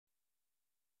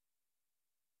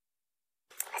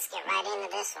get right into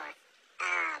this one.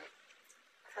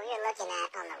 Who you're looking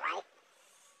at on the right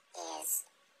is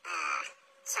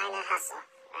CHyna Hussle,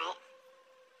 right?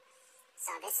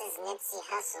 So this is Nipsey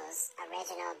Hussle's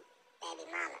original baby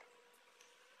mama.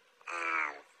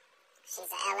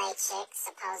 She's a LA chick,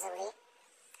 supposedly.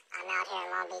 I'm out here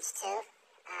in Long Beach too.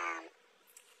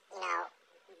 You know,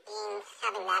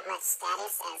 having that much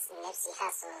status as Nipsey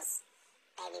Hussle's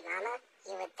baby mama,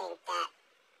 you would think that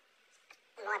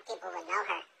more people would know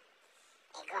her.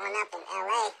 And growing up in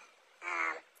LA,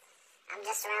 I'm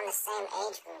just around the same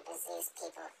age group as these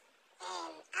people,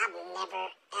 and I've never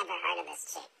ever heard of this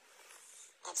chick.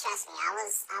 And trust me, I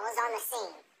was on the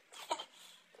scene.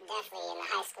 Definitely in the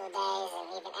high school days and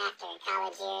even after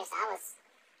college years, I was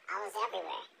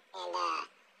everywhere. And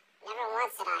never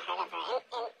once had I heard of her.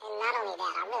 And not only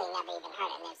that, I really never even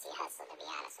heard of Nipsey Hussle, to be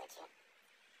honest with you.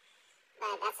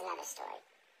 But that's another story.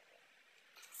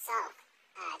 So,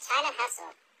 CHyna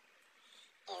Hussle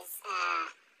is,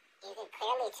 you can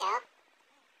clearly tell,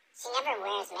 she never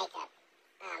wears makeup,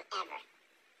 ever.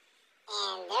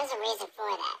 And there's a reason for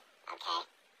that, okay?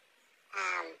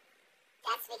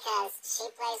 That's because she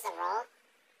plays the role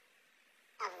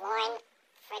of Lauren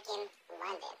freaking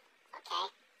London, okay?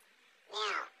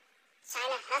 Now,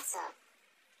 CHyna Hussle,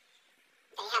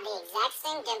 they have the exact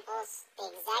same dimples, the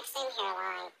exact same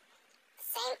hairline,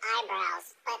 same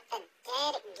eyebrows, but the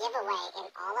dead giveaway in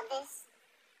all of this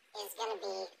is going to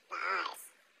be the eyes,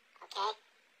 okay?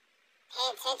 Pay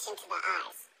attention to the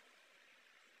eyes.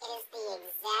 It is the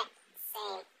exact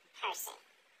same person,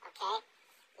 okay?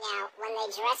 Now, when they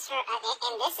dress her,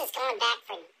 and this is going back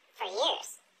for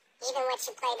years, even when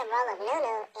she played the role of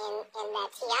Nunu in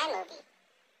that T.I. movie,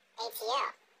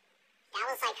 ATL. That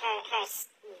was like her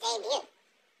debut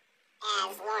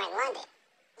as Lauren London.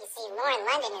 You see, Lauren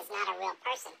London is not a real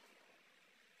person.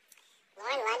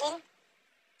 Lauren London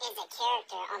is a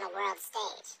character on a world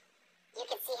stage. You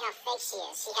can see how fake she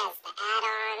is. She has the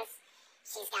add-ons.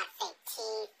 She's got fake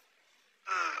teeth.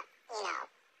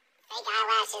 Fake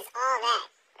eyelashes, all that,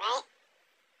 right?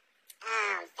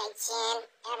 Fake chin,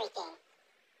 everything.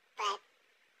 But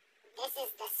this is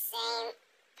the same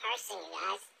person, you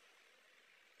guys.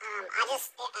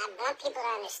 I want people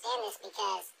to understand this,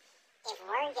 because if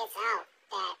word gets out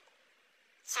that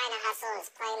CHyna Hussle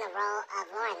is playing the role of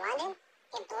Lauren London,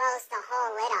 it blows the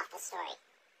whole lid off the story.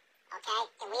 Okay?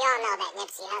 And we all know that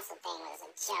Nipsey Hussle thing was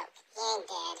a joke. He ain't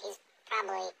dead. He's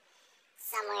probably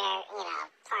somewhere,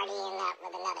 partying up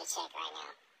with another chick right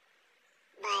now.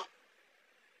 But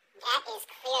that is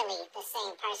clearly the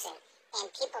same person. And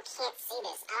people can't see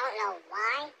this. I don't know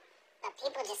why, but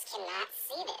people just cannot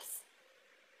see this.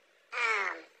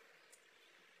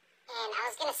 And I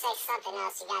was going to say something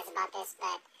else, you guys, about this,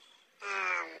 but,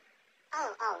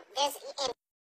 there's...